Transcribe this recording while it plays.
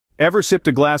Ever sipped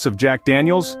a glass of Jack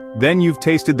Daniels? Then you've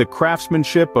tasted the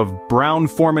craftsmanship of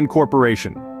Brown-Forman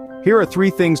Corporation. Here are 3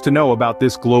 things to know about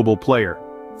this global player.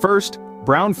 First,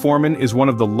 Brown-Forman is one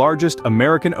of the largest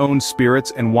American-owned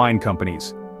spirits and wine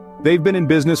companies. They've been in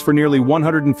business for nearly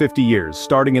 150 years,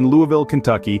 starting in Louisville,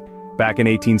 Kentucky, back in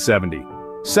 1870.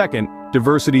 Second,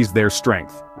 diversity's their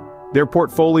strength. Their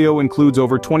portfolio includes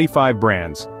over 25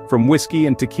 brands, from whiskey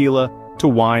and tequila to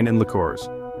wine and liqueurs.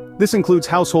 This includes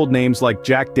household names like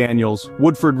Jack Daniels,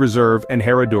 Woodford Reserve, and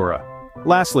Herradura.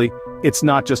 Lastly, it's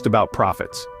not just about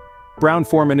profits.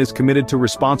 Brown-Forman is committed to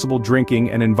responsible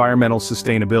drinking and environmental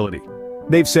sustainability.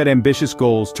 They've set ambitious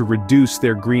goals to reduce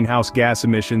their greenhouse gas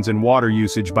emissions and water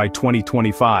usage by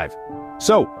 2025.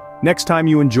 So, next time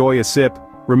you enjoy a sip,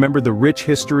 remember the rich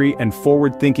history and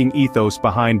forward-thinking ethos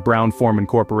behind Brown-Forman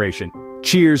Corporation.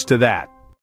 Cheers to that!